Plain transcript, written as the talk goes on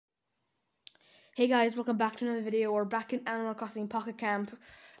Hey guys, welcome back to another video. We're back in Animal Crossing Pocket Camp.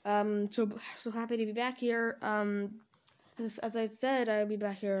 So happy to be back here. As I said, I'll be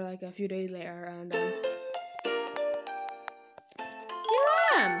back here like a few days later, and here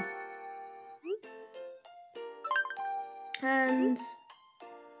I am. And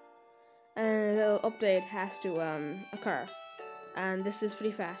a little update has to occur, and this is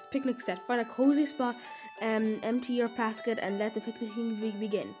pretty fast. Picnic set. Find a cozy spot, empty your basket, and let the picnicking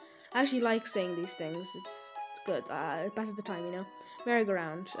begin. I actually like saying these things. It's good. It passes the time, you know.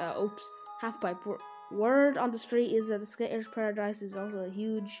 Merry-go-round. Oops. Half-pipe. Word on the street is that the Skaters Paradise is also a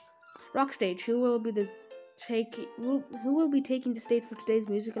huge rock stage. Who will be taking the stage for today's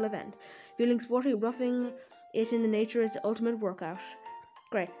musical event? Feeling sporty, roughing it in the nature is the ultimate workout.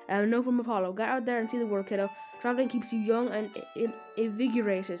 Great. No from Apollo. Get out there and see the world, kiddo. Traveling keeps you young and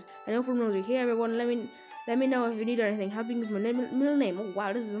invigorated. I know from Rosie. Hey everyone, let me know if you need anything. Helping is my middle name. Oh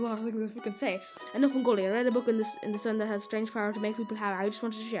wow, this is a lot of things I can say. I know from Goldie. I read a book in the sun that has strange power to make people happy. I just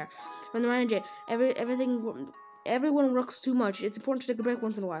wanted to share. When the manager, everyone works too much. It's important to take a break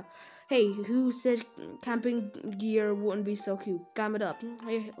once in a while. Hey, who said camping gear wouldn't be so cute? Glam it up.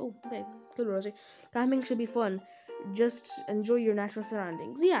 Hey, oh, okay, cool, Rosie. Camping should be fun. Just enjoy your natural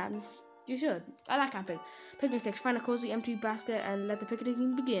surroundings. Yeah, you should. I like camping. Picnic sticks. Find a cozy empty basket and let the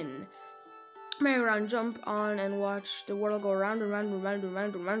picnicking begin. Merry-go-round, jump on and watch the world go round and round and round and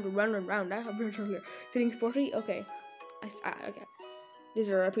round and round and round and round. I have heard earlier. Feeling sporty? Okay. Okay. These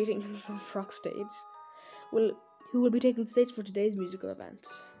are repeating some frog stage. Who will be taking the stage for today's musical event?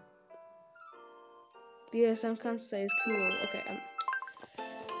 BSM can't say is cool. Okay.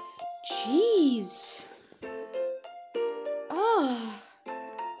 Jeez. Oh.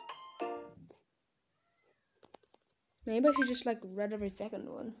 Maybe I should just like read every second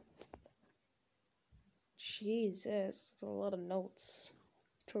one. Jesus, it's a lot of notes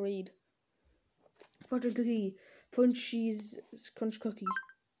to read. Fortune cookie, Punchy's crunch cookie.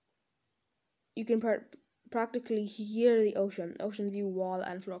 You can practically hear the ocean view, wall,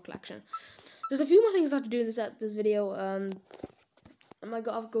 and floor collection. There's a few more things I have to do in this video. I might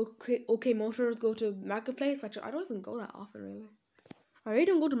go OK Motors, go to Marketplace, which I don't even go that often really. I really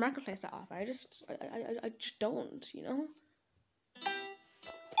don't go to Marketplace that often. I just don't, you know.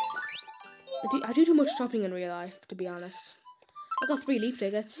 I do too much shopping in real life, to be honest. I got 3 leaf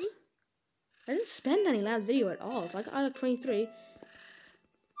tickets. I didn't spend any last video at all. So I got 23.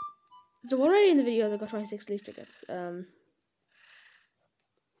 So already in the videos I got 26 leaf tickets. Okay,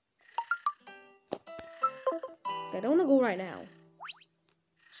 I don't want to go right now.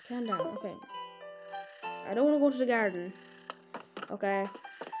 Just calm down. Okay. I don't want to go to the garden. Okay.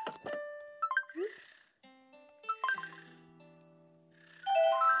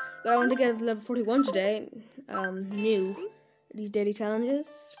 But I want to get to level 41 today. New. These daily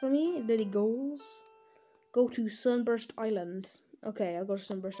challenges for me. Daily goals. Go to Sunburst Island. Okay, I'll go to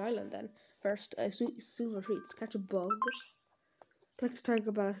Sunburst Island then. First, silver treats. Catch a bug. Collect a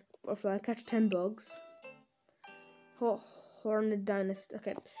tiger butterfly. Catch 10 bugs. Oh, Horned Dynasty.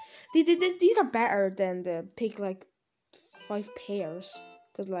 Okay. These are better than the pick like 5 pairs.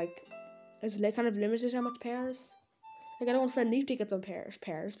 Because like, it's like kind of limited how much pairs. Like, I don't want to spend leaf tickets on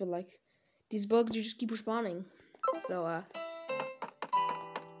pairs, but like, these bugs, you just keep respawning. So,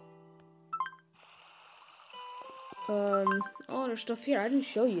 oh, there's stuff here. I didn't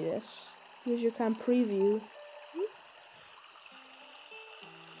show you this. Here's your camp preview.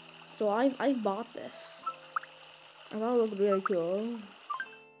 So I bought this. I thought it looked really cool.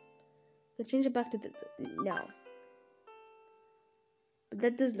 Can change it back to no. But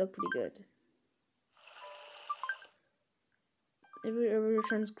that does look pretty good. It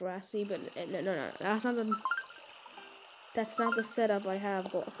returns grassy, but no. That's not the setup I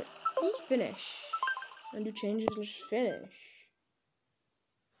have. Go, okay, just finish. And do changes and just finish.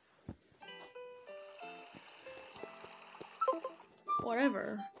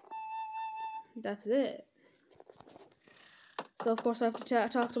 Whatever. That's it. So of course I have to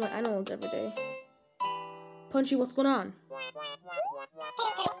talk to my animals every day. Punchy, what's going on?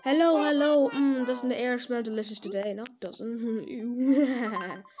 Hello. Doesn't the air smell delicious today? No, it doesn't.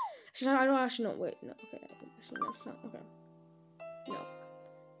 I don't actually know. Wait, no. Okay, actually, no, it's not. Okay, no.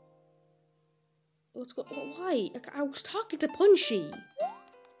 Why? I was talking to Punchy.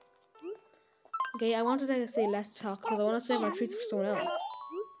 Okay, I wanted to say let's talk because I want to save my treats for someone else.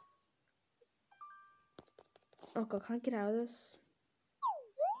 Oh god, can I get out of this?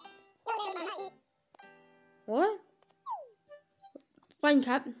 What? Fine,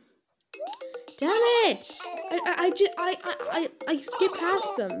 Cap. Damn it! I skipped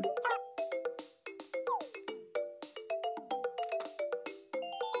past them.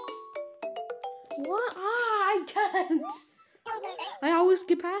 What? I can't. I always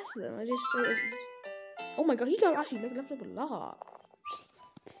skip past them. Oh my god, he got actually left up a lot.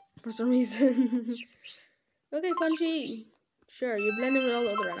 For some reason. Okay, Punchy. Sure, you're blending with all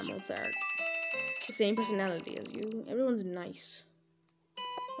the other animals that are the same personality as you. Everyone's nice.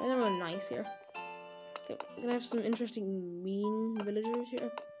 Why is everyone nice here? Can I have some interesting mean villagers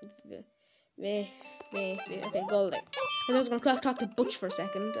here? Okay, Goldie. I was gonna talk to Butch for a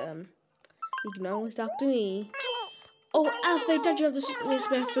second. You can always talk to me. Oh, Alfie, don't you have the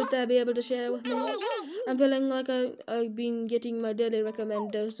spare food there be able to share with me? I'm feeling like I've been getting my daily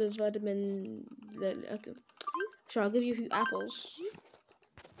recommended dose of vitamin. Okay. Sure, I'll give you a few apples.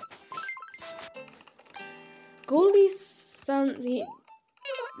 Goldie's son, he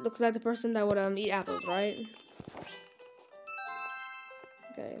looks like the person that would eat apples, right?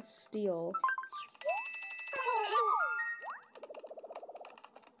 Okay, steal.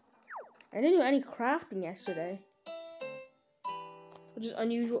 I didn't do any crafting yesterday, which is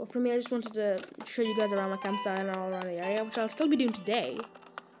unusual for me. I just wanted to show you guys around my campsite and all around the area, which I'll still be doing today.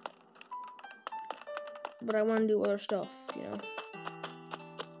 But I want to do other stuff, you know.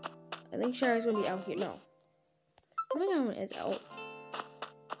 I think Sherry's gonna be out here. No, I think everyone is out.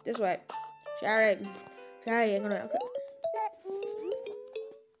 This way, Sherry. I'm gonna. Okay.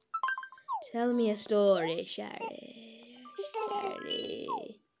 Tell me a story, Sherry.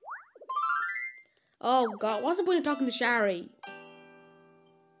 Oh god, what's the point of talking to Sherry?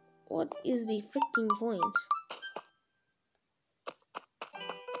 What is the freaking point?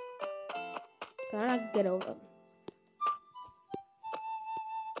 Can I not get over?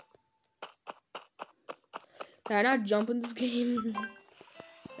 Can I not jump in this game?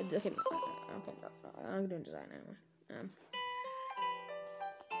 Okay, I'm doing design anyway.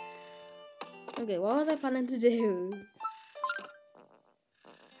 Okay, what was I planning to do?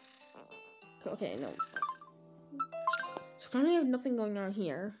 Okay, no. So currently I have nothing going on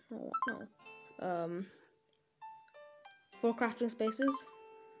here. Oh, no. 4 crafting spaces.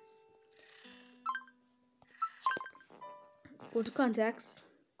 Go to contacts.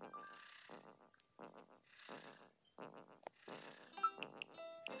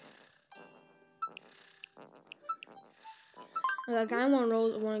 Like I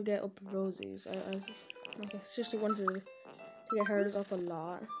want to get up Rosie's. I guess just wanted to get hers up a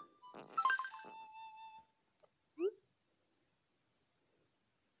lot.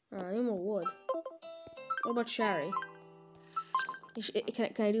 I need more wood. What about Sherry?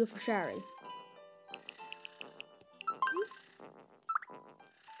 Can I do it for Sherry?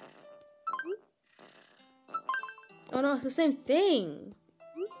 Oh no, it's the same thing.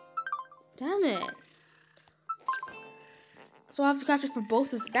 Damn it. So I have to craft it for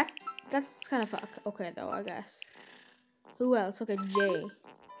both of them. That's kind of okay though, I guess. Who else? Okay, Jay.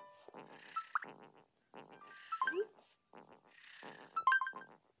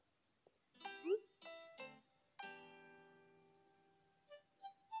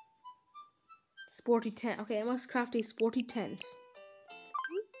 Sporty tent. Okay, I must craft a sporty tent.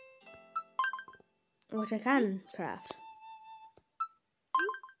 Which I can craft.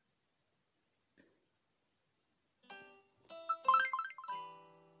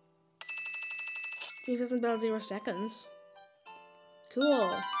 Jesus and Bell 0 seconds.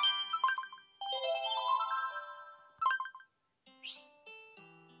 Cool.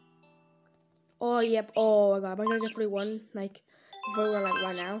 Oh, yep. Oh my god, am I gonna get 41? Like,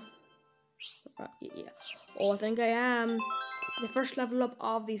 right now? Yeah. Oh, I think I am. The first level up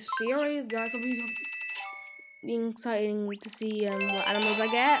of the series, guys. Will be being exciting to see what animals I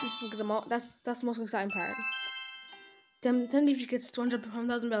get, because that's the most exciting part. 10 leaf gets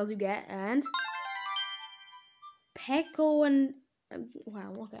 200,000 bells you get, and Pecco and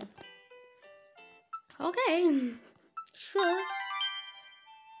wow, okay, sure.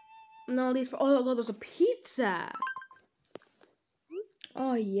 No, these for oh god, there's a pizza.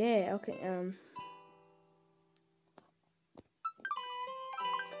 Oh yeah, okay.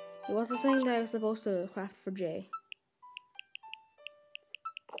 What's the thing that I was supposed to craft for Jay?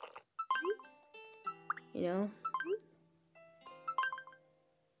 You know?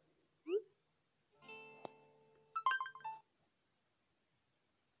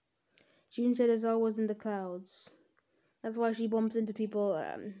 June said it's always in the clouds. That's why she bumps into people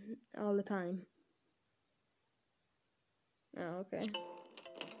all the time. Oh, okay.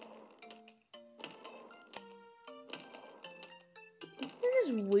 This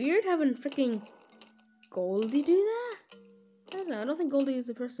is weird having freaking Goldie do that. I don't know. I don't think Goldie is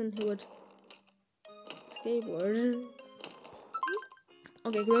the person who would skateboard.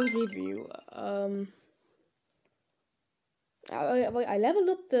 Okay, close review. I leveled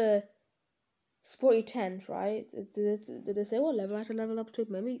up the Sporty tent, right? Did they say what level I have to level up to?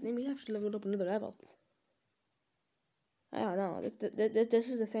 Maybe I have to level it up another level. I don't know. This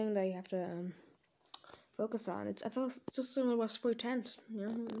is the thing that you have to focus on. I thought it's just similar to Sporty tent, you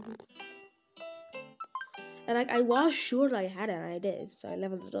know. And like I was sure that I had it, and I did, so I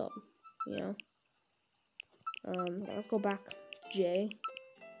leveled it up, you know. Let's go back. J.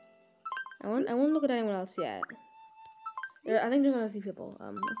 I won't look at anyone else yet. I think there's only 3 people.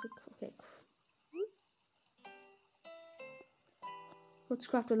 Okay. Let's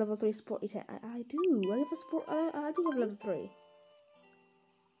craft a level 3 sporty tent. I do. I have a sport. I do have level 3.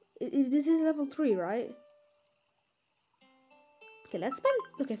 This is level 3, right? Okay, let's spend.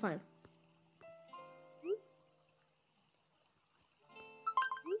 Okay, fine.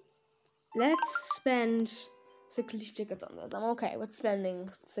 Let's spend 6 leaf tickets on this. I'm okay with spending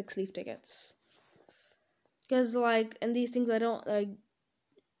 6 leaf tickets. Because, like, in these things, I don't, like,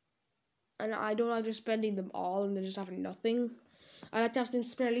 and I don't like just spending them all and then just having nothing. I like to have some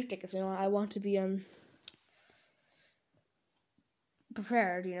spare leaf tickets, you know. I want to be,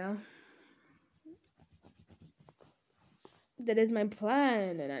 prepared, you know. That is my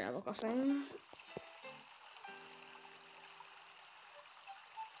plan in Animal Crossing.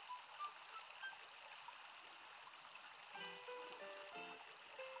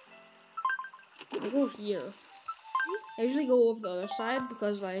 I go here. I usually go over the other side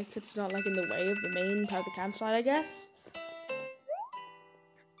because, like, it's not, like, in the way of the main part of the campsite, I guess.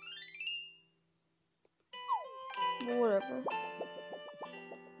 But whatever.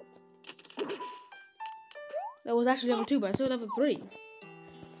 That was actually level 2, but I saw level 3.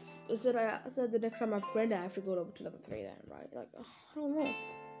 I said the next time I upgrade, I have to go over to level 3 then, right? Like, I don't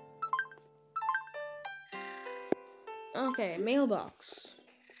know. Okay, mailbox.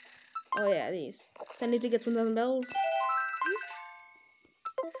 Oh yeah, these. I need to get 1,000 bells.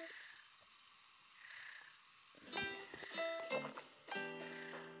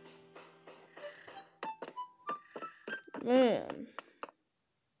 Man.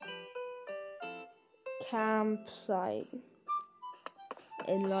 Campsite.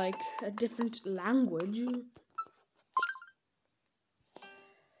 In like a different language.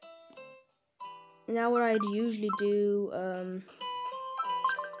 Now what I'd usually do,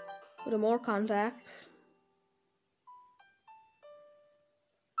 with more contacts.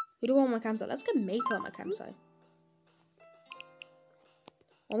 We don't want my campsite. Let's get maple on my campsite.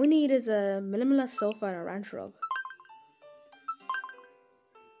 All we need is a minimalist sofa and a ranch rug.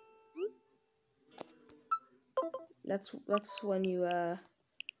 That's when you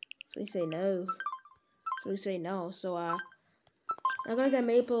say no. So we say no. So I'm gonna get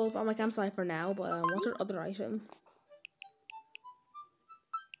maple on my campsite for now. But what's our other item?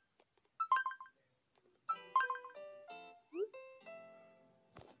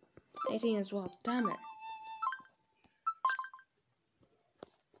 18 as well. Damn it.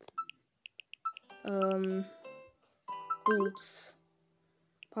 Boots.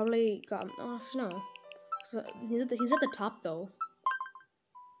 Probably got. Oh no. So he's at the top though.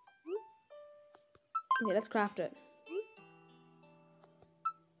 Okay, let's craft it.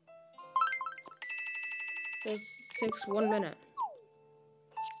 This takes 1 minute.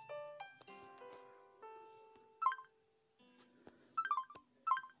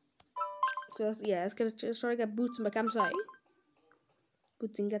 So let's try to get boots in my campsite.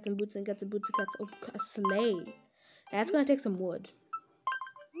 Boots and get them, boots and get them, boots and get them. Oh, a sleigh. That's gonna take some wood.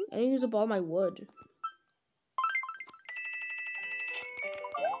 I need to use up all my wood.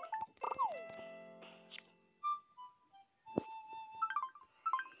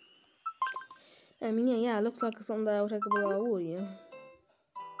 I mean, yeah, it looks like something that would take up a lot of wood, you know.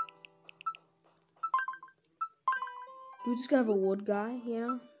 We're just gonna have a wood guy, you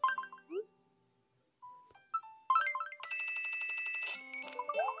know.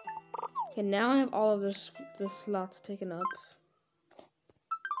 Okay, now I have all of the slots taken up.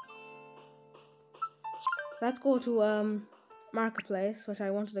 Let's go to Marketplace, which I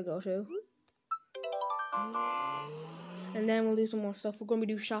wanted to go to. And then we'll do some more stuff. We're gonna be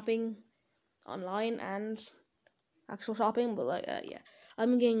doing shopping online and actual shopping, but like yeah.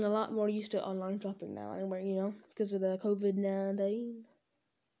 I'm getting a lot more used to online shopping now anyway, you know, because of the COVID-19.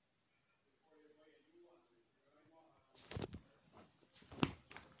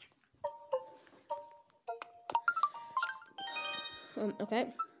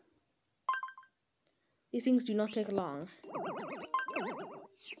 Okay. These things do not take long.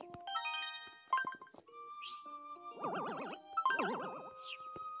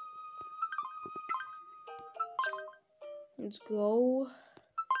 Let's go.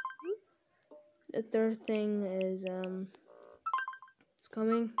 The third thing is it's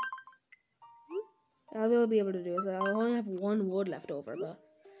coming. I will be able to do is I'll only have one wood left over, but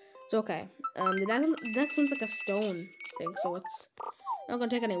it's okay. The next one's like a stone thing, so it's not gonna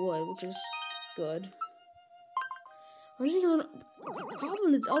take any wood, which is good. I'm just gonna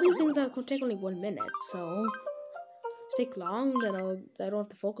all these things that could take only 1 minute, so if they take long, then I don't have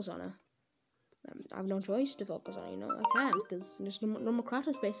to focus on it. I have no choice to focus on it, you know. I can't because there's no more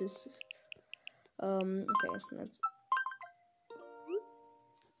crafting spaces. Okay, that's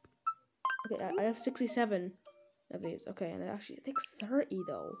okay. I have 67 of these. Okay, and it takes 30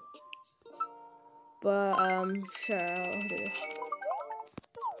 though. But sure, I'll do this.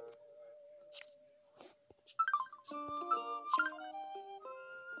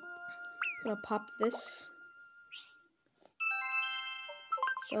 I'm gonna pop this.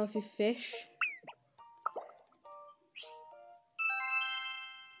 Got a few fish.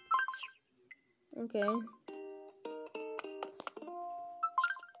 Okay.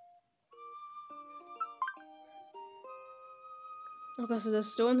 Okay, so the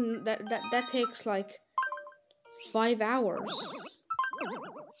stone that takes like 5 hours.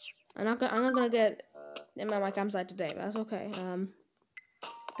 I'm not gonna get them at my campsite today, but that's okay.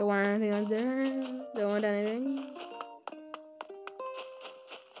 Don't want anything like there. Don't want anything.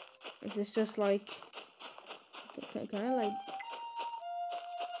 It's just like can I like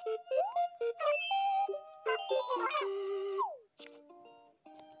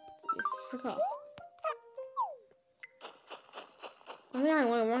frick off. I think I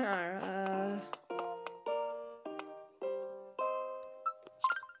want our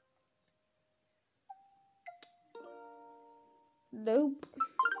nope.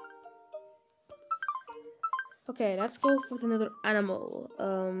 Okay, let's go with another animal.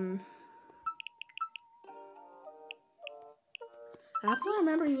 I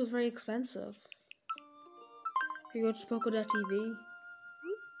remember he was very expensive. Here you go to Poco.tv.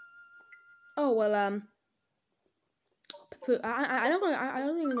 Oh well, I don't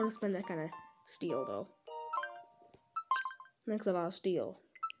think I'm gonna spend that kind of steel though. Makes a lot of steel,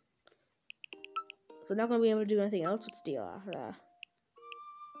 so I'm not gonna be able to do anything else with steel after that.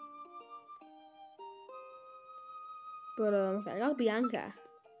 But okay, I got Bianca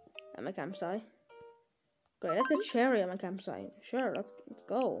at my campsite. Great, let's get Cherry at my campsite. Sure, let's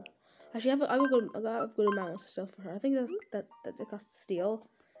go. Actually, I have a good amount of stuff for her. I think that it costs steel.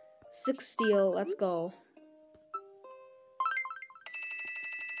 6 steel. Let's go.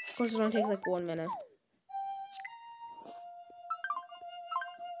 Of course, it only takes like 1 minute.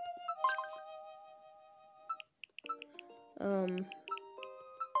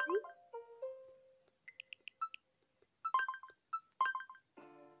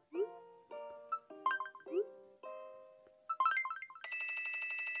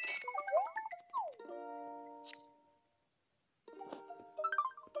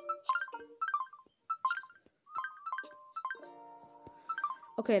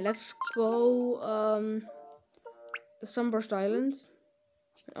 Okay, let's go, the Sunburst Islands.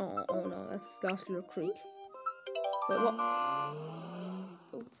 Oh no, that's Lost Little Creek. Wait, what?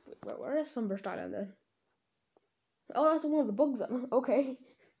 Wait, where is Sunburst Island then? Oh, that's one of the bugs then. Okay.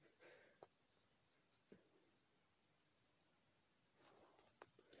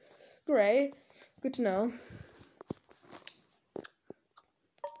 Great. Good to know.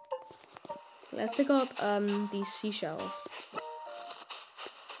 Let's pick up, these seashells.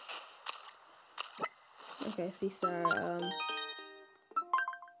 Okay, sea star,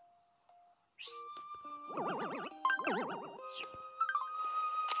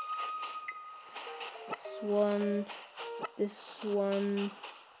 this one,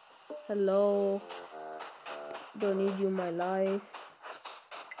 hello, don't need you in my life,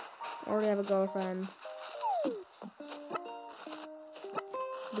 already have a girlfriend,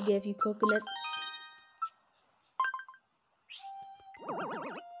 they gave you coconuts.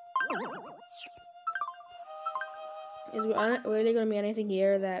 Is there really gonna be anything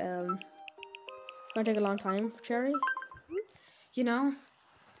here that gonna take a long time for Cherry? You know?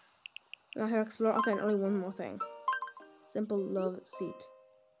 We're here explore. Okay, only one more thing. Simple love seat.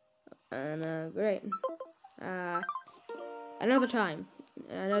 And great. Another time.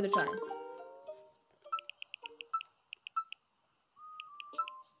 Another time.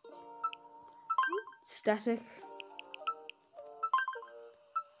 Static.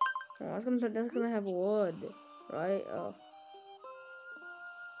 Oh, that's gonna have wood, right? Oh.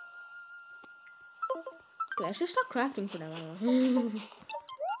 Okay, let's just stop crafting for now.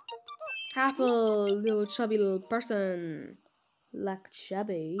 Apple, little chubby little person. Like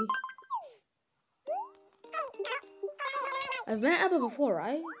chubby. I've met Apple before,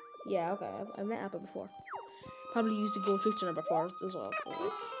 right? Yeah, okay, I've met Apple before. Probably used to go to Twitter before as well. So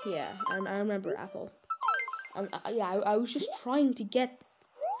like, yeah, I remember Apple. Yeah, I was just trying to get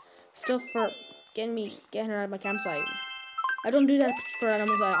stuff for getting her out of my campsite. I don't do that for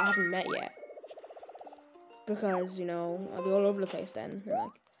animals I haven't met yet, because you know I'll be all over the place then. And,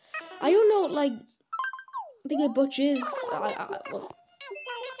 like, I don't know, like, I think a Butch is well,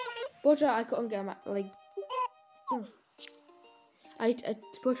 Butch I couldn't get him like. I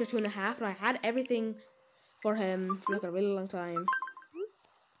Butch 2.5, and I had everything for him for like a really long time.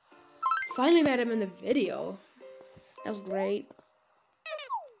 Finally met him in the video. That was great.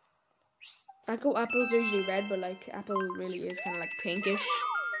 Apples are usually red, but like apple really is kind of like pinkish.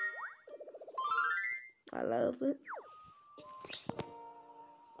 I love it.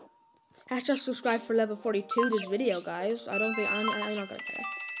 Hashtag subscribe for level 42 this video, guys. I don't think I'm not gonna get it.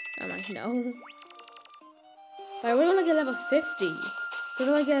 I might know. But I really want to get level 50. Because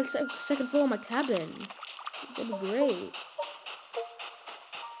I like get a second floor of my cabin. That'd be great.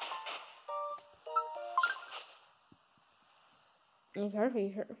 Yeah,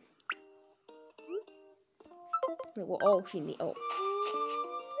 Harvey, her. Well, oh, she need. Oh.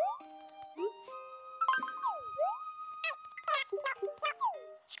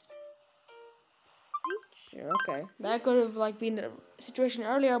 Sure, okay. That could have like been the situation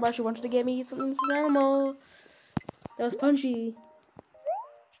earlier where she wanted to get me something from an animal. That was punchy.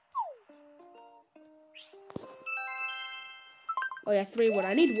 Oh yeah, 3 wood.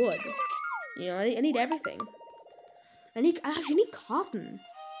 I need wood. You know, I need everything. I actually need cotton.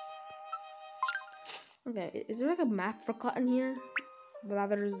 Okay, is there like a map for cotton here?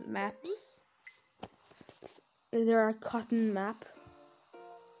 There's maps. Is there a cotton map?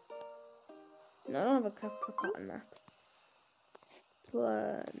 No, I don't have a cotton map.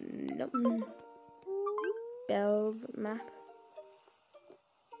 Nope. Bells map.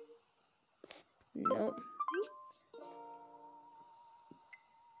 Nope.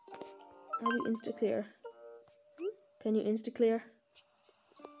 How do you insta clear? Can you insta clear?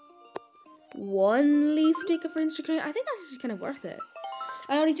 1 leaf ticket for insta clear? I think that's just kind of worth it.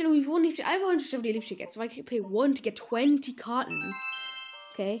 I only need to use 1 leaf ticket. I have 170 leaf tickets, so I can pay 1 to get 20 cotton.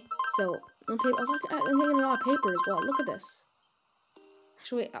 Okay, so I'm getting a lot of paper as well. Look at this.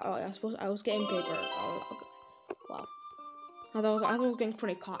 Actually, I was getting paper. Oh, okay. Wow. I thought I was getting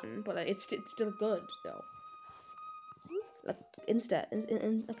 20 cotton, but it's still good though. Like instead,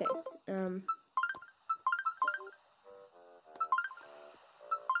 okay.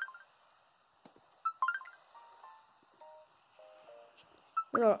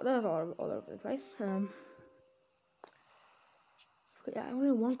 That was all over the place. Yeah, I only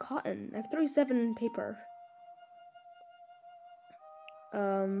have 1 cotton. I have 37 paper.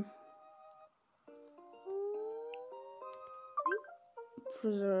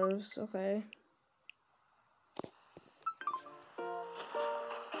 Preserves, okay.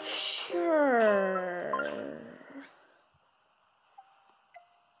 Sure.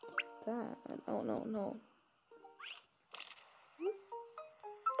 What's that? Oh, no.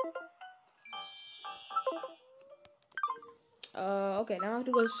 Okay, now I have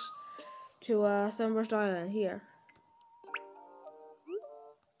to go to Sunburst Island here.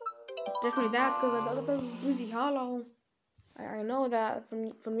 It's definitely that, because the other place is Breezy Hollow. I know that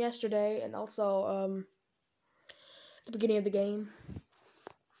from yesterday, and also the beginning of the game.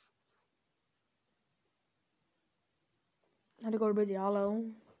 I had to go to Breezy Hollow.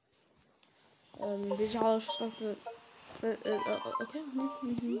 Breezy Hollow is just like the okay.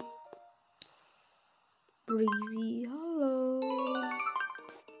 Breezy Hollow.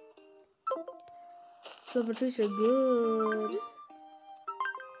 Silver trees are good.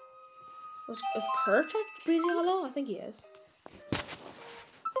 Was Kurt at Breezy Hollow? I think he is.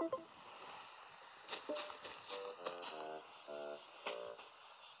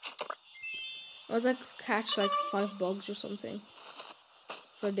 I was like catch like 5 bugs or something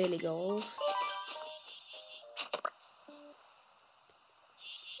for daily goals.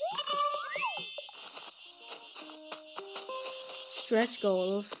 Stretch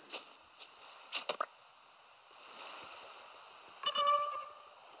goals.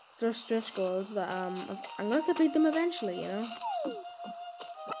 So they're stretch goals that I'm gonna complete them eventually, you know.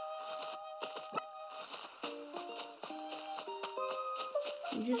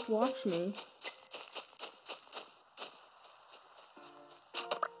 You just watch me.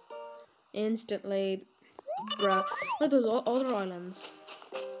 Instantly, bruh. What are those other islands?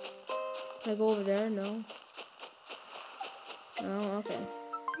 Can I go over there? No. No, okay.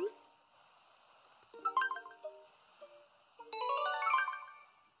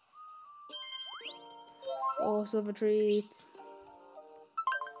 Oh, silver treats.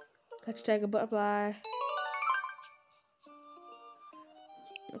 Catch, tag a butterfly.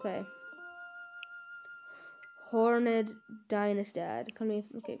 Okay. Horned Dynastad.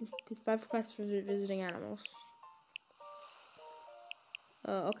 Okay, 5 requests for visiting animals.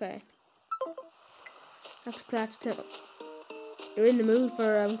 Oh, okay. Have to collect 10. You're in the mood for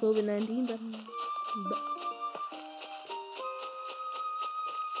COVID-19, but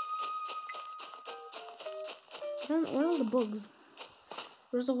what are all the bugs?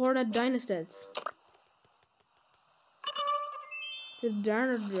 Where's the Horned Dynastads? The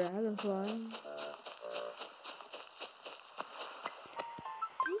darn dragonfly.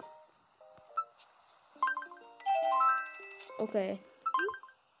 Okay.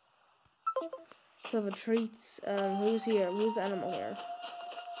 So the treats. Who's here? Who's the animal here?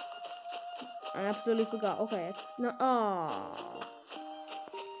 I absolutely forgot. Okay, it's not. Oh,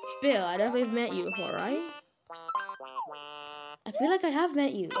 Bill, I definitely have met you before, right? I feel like I have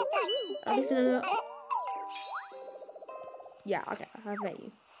met you. At least in a. Yeah. Okay, I have met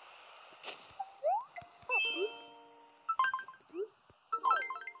you.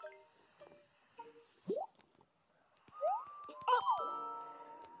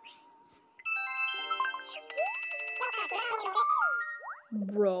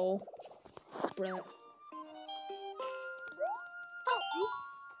 Bro.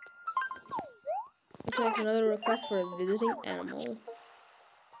 Looks like another request for a visiting animal.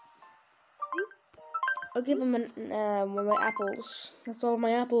 I'll give him one of my apples. That's all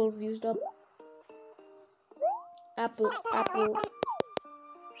my apples used up. Apple.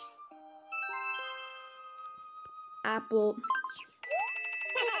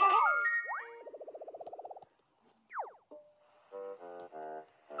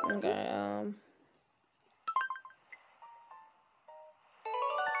 Okay,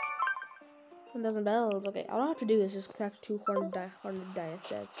 1,000 bells. Okay, all I have to do is just collect 2 horned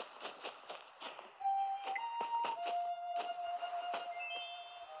Dynastads.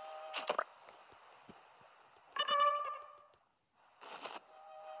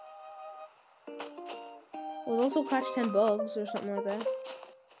 We'll also catch 10 bugs or something like that.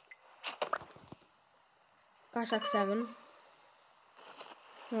 Catch like 7.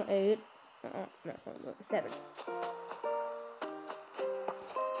 No, 8. No, 7.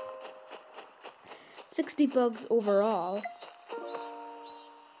 60 bugs overall.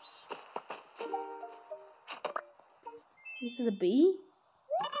 This is a bee?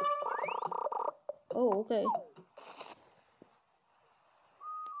 Oh, okay.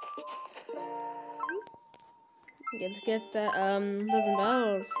 Okay, let's get that 1,000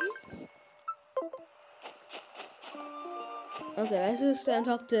 bells. Okay, let's just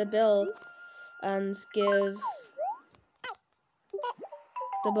talk to Bill and give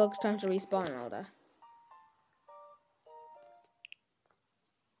the bugs time to respawn and all that.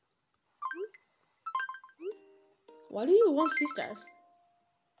 Why do you want sea stars?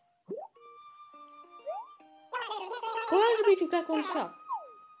 Go on to be to collect one shop.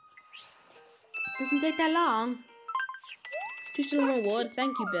 Doesn't take that long. 2 still more wood.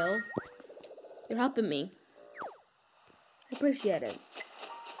 Thank you, Bill. You're helping me. I appreciate it.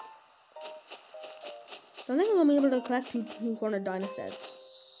 I think I'm gonna be able to collect 2 horned Dynastads.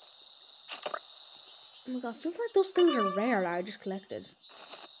 Oh my god, feels like those things are rare that I just collected.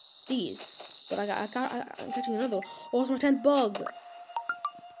 These. But I'm catching another one. Oh, it's my 10th bug.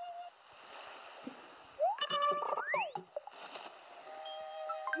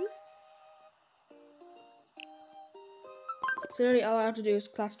 So really all I have to do is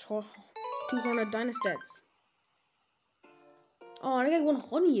collect 2 horned Dynastads. Oh, and I get 1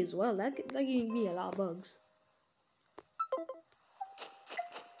 honey as well. That gives me a lot of bugs.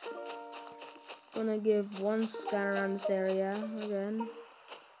 Gonna give 1 scan around this area again.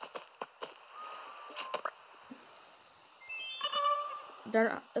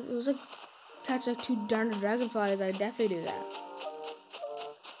 If it was like catch like 2 darn dragonflies, I'd definitely do that.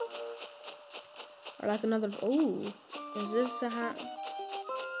 Or like another. Oh, is this a hat?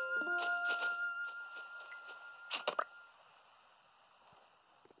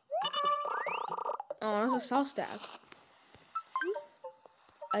 Oh, that's a saw stack.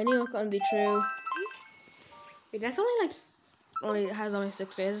 I knew it couldn't be true. Wait, that's only has only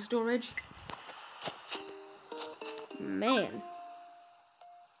 6 days of storage. Man.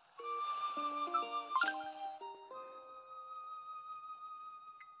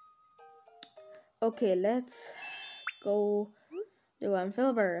 Okay, let's go do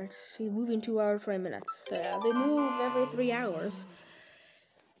Filbert. He's moving 2 hours 20 minutes. They move every 3 hours.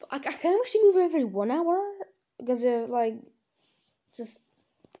 I kind of wish they move every 1 hour because just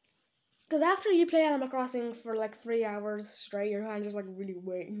because after you play Animal Crossing for like 3 hours straight, you're kind of just like really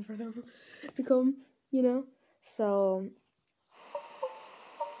waiting for them to come, you know. So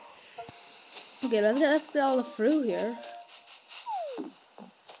Okay, let's get all the fruit here.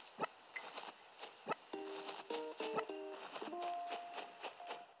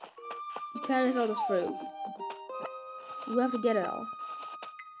 You can't miss all this fruit. You have to get it all.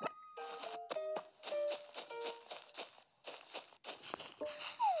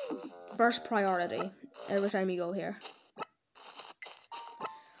 First priority every time you go here.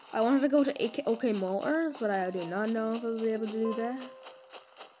 I wanted to go to OK Motors, but I do not know if I'll be able to do that.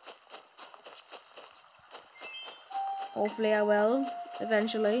 Hopefully I will,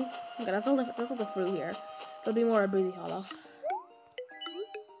 eventually. Okay, that's all the fruit here. There'll be more at Breezy Hollow.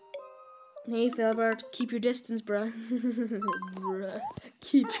 Hey, Filbert, keep your distance, bruh. Bruh.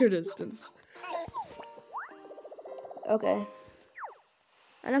 Keep your distance. Okay.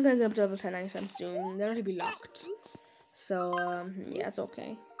 I'm not gonna go up to level 10 anytime soon. They're gonna be locked. So, yeah, it's okay.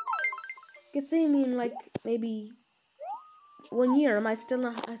 You could see me in, like, maybe 1 year. I might still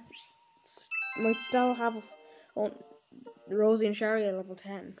have Rosie and Sherry at level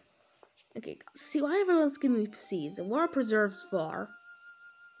 10. Okay, see, why everyone's giving me seeds? And what are preserves for?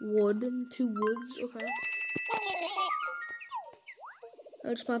 Wood, 2 woods, okay. I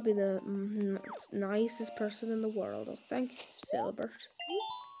just might be the nicest person in the world. Oh, thanks, Filbert.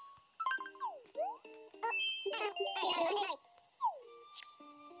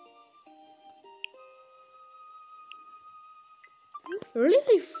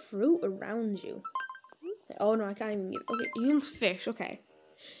 Really fruit around you. Oh no, I can't even get. Okay, you use fish. Okay.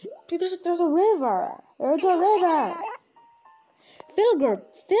 Dude, there's a river. There's a river.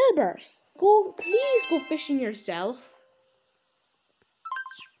 Filbert, please go fishing yourself.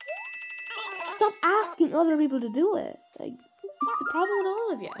 Stop asking other people to do it. Like, it's the problem with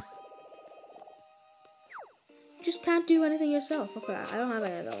all of you. You just can't do anything yourself. Okay, I don't have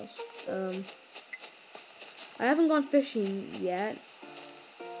any of those. I haven't gone fishing yet.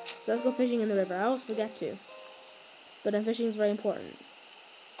 So let's go fishing in the river. I always forget to. But then fishing is very important.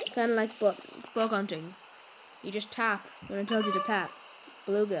 Kind of like bug hunting. You just tap when I told you to tap.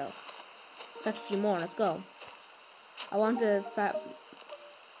 Bluegill. Let's catch a few more. Let's go. I want to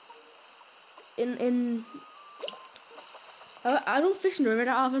I don't fish in the river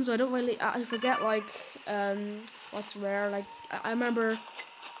that often, so I don't really. I forget like what's rare. Like I remember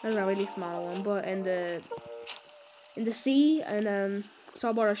there's a really small one, but in the sea and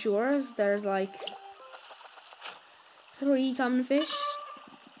saltwater shores, there's like 3 common fish: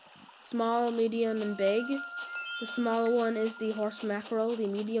 small, medium, and big. The small one is the horse mackerel. The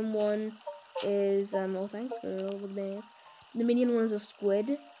medium one is oh thanks girl with me. The medium one is a squid,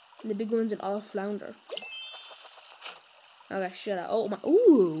 and the big one's an olive flounder. Okay, shut up. Oh my!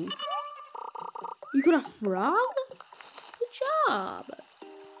 Ooh, you got a frog? Good job.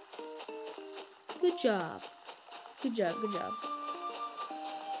 Good job. Good job. Good job.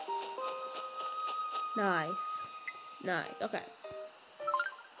 Nice. Nice. Okay.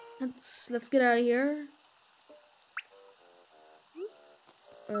 Let's get out of here.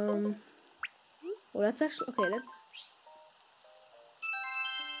 Well, that's actually okay. Let's.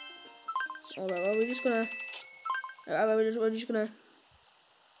 Alright, well, we're just gonna. We're just gonna.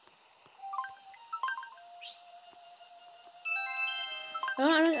 I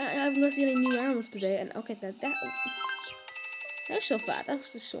haven't seen any new animals today, and okay, that's so fast. That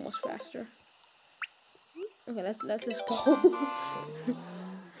was just so much faster. Okay, let's just go.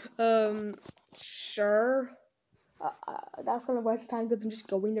 Sure. That's gonna waste time because I'm just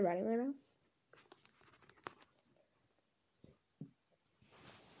going there anyway now.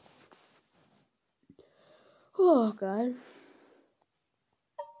 Oh god.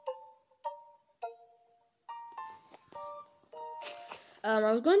 I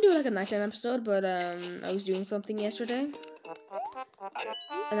was going to do like a nighttime episode, but I was doing something yesterday, and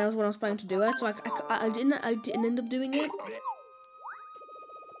that was when I was planning to do it. So I didn't end up doing it.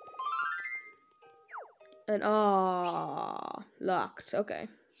 And locked. Okay.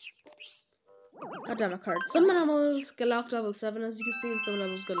 God damn it, card. Some animals get locked to level 7, as you can see, and some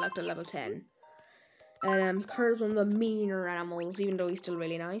animals get locked at level 10. And Kurt's one of the meaner animals, even though he's still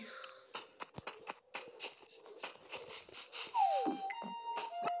really nice.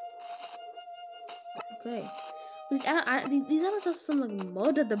 Okay. These animals have some like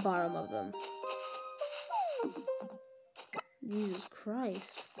mud at the bottom of them. Jesus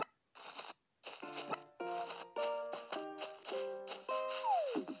Christ.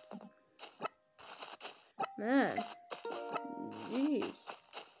 Man. Jeez.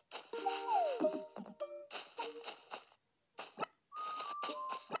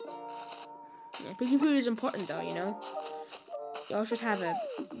 Yeah, picking food is important though, you know? You always should have it.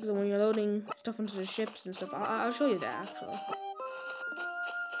 Because when you're loading stuff into the ships and stuff, I'll show you that actually.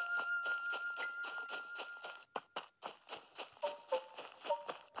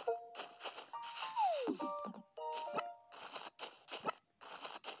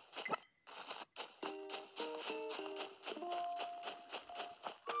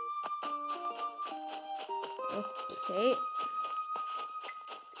 Okay.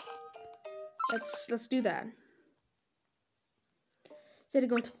 Let's do that. Instead of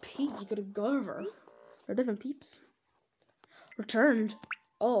going to Pete, you go to Gulliver. They're different peeps. Returned.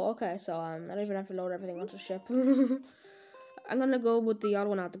 Oh, okay. So I don't even have to load everything onto the ship. I'm gonna go with the other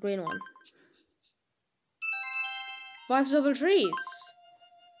one out, the green one. 5 silver trees.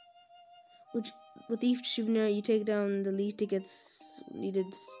 Which, with each souvenir, you take down the lead tickets needed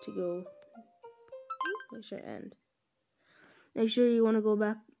to go. Make sure end. Make sure you want to go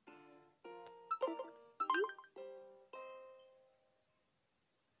back.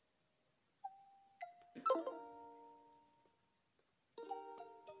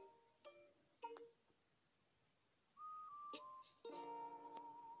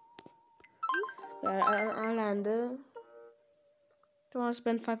 Yeah, Orlando. Don't want to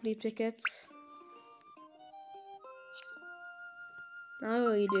spend 5 lead tickets. Now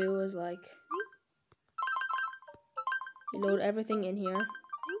what you do is like you load everything in here.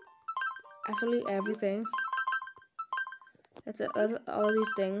 Absolutely everything. That's all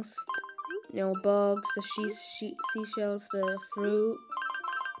these things. You know, bugs, the seashells, the fruit,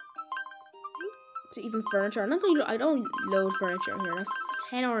 to even furniture. I don't load furniture in here. I have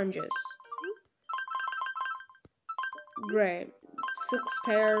 10 oranges. Great. 6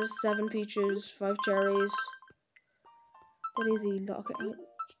 pears, 7 peaches, 5 cherries. That easy. Okay.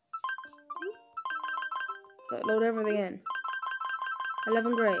 Load everything in.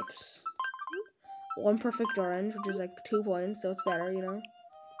 11 grapes. 1 perfect orange, which is like 2 points, so it's better, you know.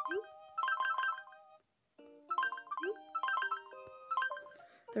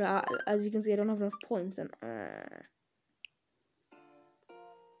 But as you can see, I don't have enough points, and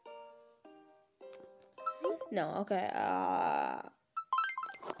no, okay.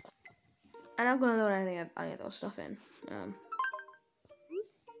 I'm not gonna load any of those stuff in.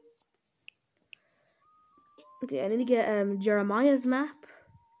 Okay, I need to get Jeremiah's map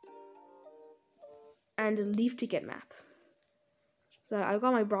and a leaf ticket map. So I've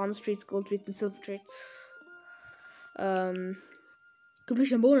got my bronze treats, gold treats, and silver treats.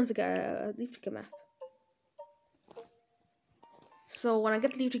 Completion bonus to get a leaf ticket map. So when I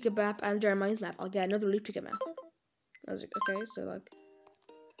get the leaf ticket map and Jeremiah's map, I'll get another leaf ticket map. Okay, so like,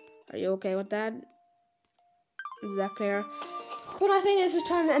 are you okay with that? Is that clear? But I think it's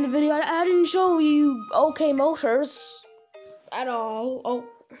time to end the video. I didn't show you OK Motors at all. Oh,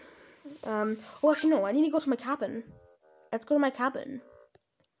 actually no, I need to go to my cabin. Let's go to my cabin.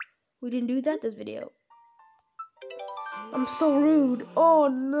 We didn't do that this video. I'm so rude. Oh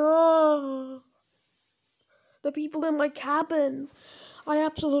no. The people in my cabin. I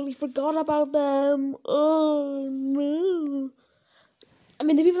absolutely forgot about them. Oh no. I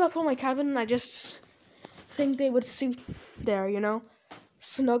mean, the people that put my cabin, I just think they would suit there, you know?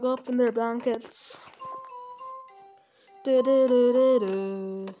 Snug up in their blankets.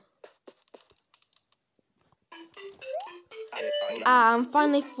 I'm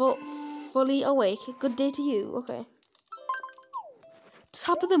finally fully awake. Good day to you. Okay.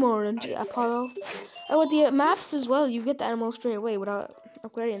 Top of the morning, Apollo. Oh, with the maps as well, you get the animals straight away without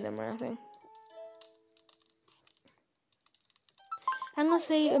upgrading them or anything. I'm gonna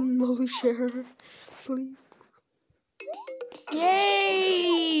say a molly share, please.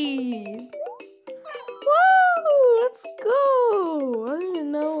 Yay! Woo! Let's go! I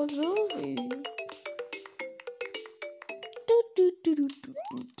didn't know it was Rosie.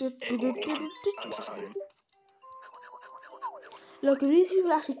 Look, if these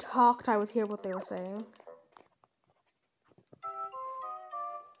people actually talked, I would hear what they were saying.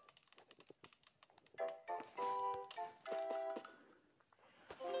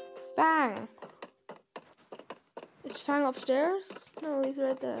 Fang. Is Fang upstairs? No, he's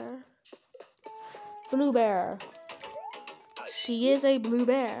right there. Blue bear. She is a blue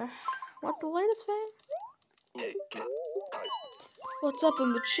bear. What's the latest, Fang? What's up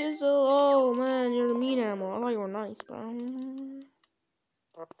in the chisel? Oh man, you're the mean animal. I thought you were nice, bro.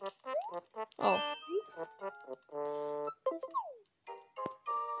 Oh.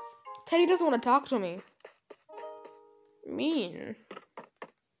 Teddy doesn't want to talk to me. Mean.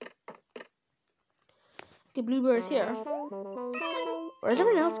 Okay, blue bear's here. Where's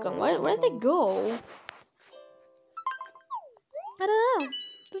everyone else going? Where did they go? I don't know.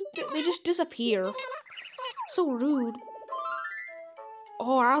 They just disappear. So rude.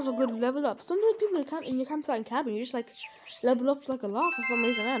 Oh, I also good level up. Sometimes people in your campsite and cabin, you just like level up like a lot for some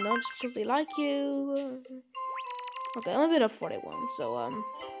reason. I don't know, just because they like you. Okay, I'm a bit up 41, so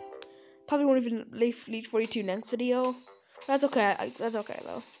probably won't even leave 42 next video. That's okay. That's okay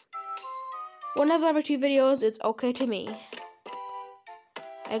though. Whenever every 2 videos, it's okay to me.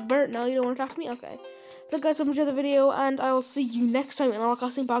 Egbert, no, you don't want to talk to me? Okay. So guys, hope you enjoyed the video, and I will see you next time in our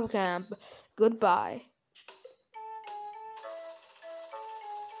casting Battle Camp. Goodbye.